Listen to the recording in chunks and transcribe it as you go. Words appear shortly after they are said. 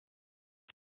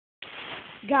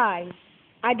Guys,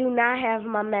 I do not have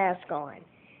my mask on.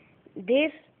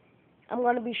 This, I'm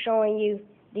going to be showing you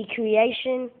the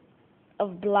creation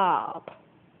of blob.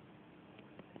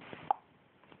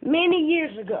 Many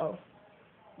years ago,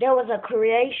 there was a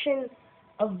creation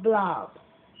of blob.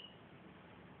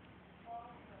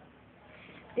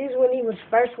 This is when he was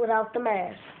first without the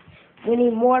mask, when he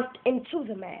morphed into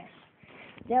the mask.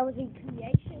 That was the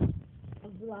creation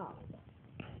of blob.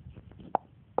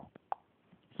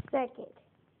 Second,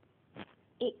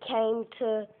 it came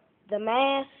to the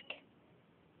mask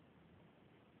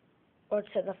or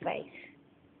to the face.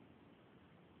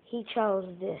 He chose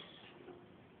this.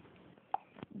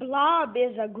 Blob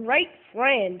is a great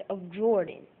friend of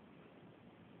Jordan.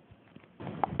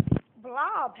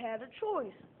 Blob had a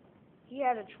choice. He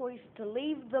had a choice to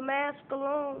leave the mask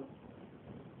alone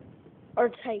or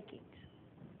take it.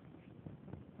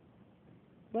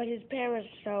 But his parents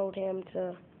told him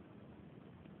to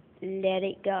let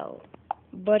it go.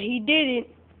 But he didn't.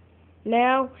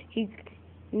 Now he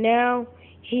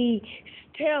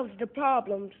tells the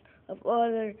problems of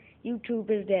other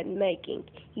YouTubers that making.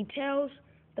 He tells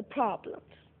the problems.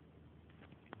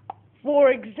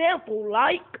 For example,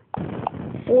 like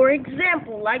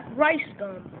rice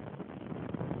gum.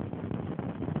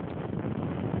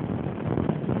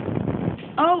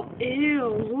 Oh,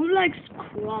 ew, who likes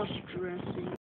cross-dressing?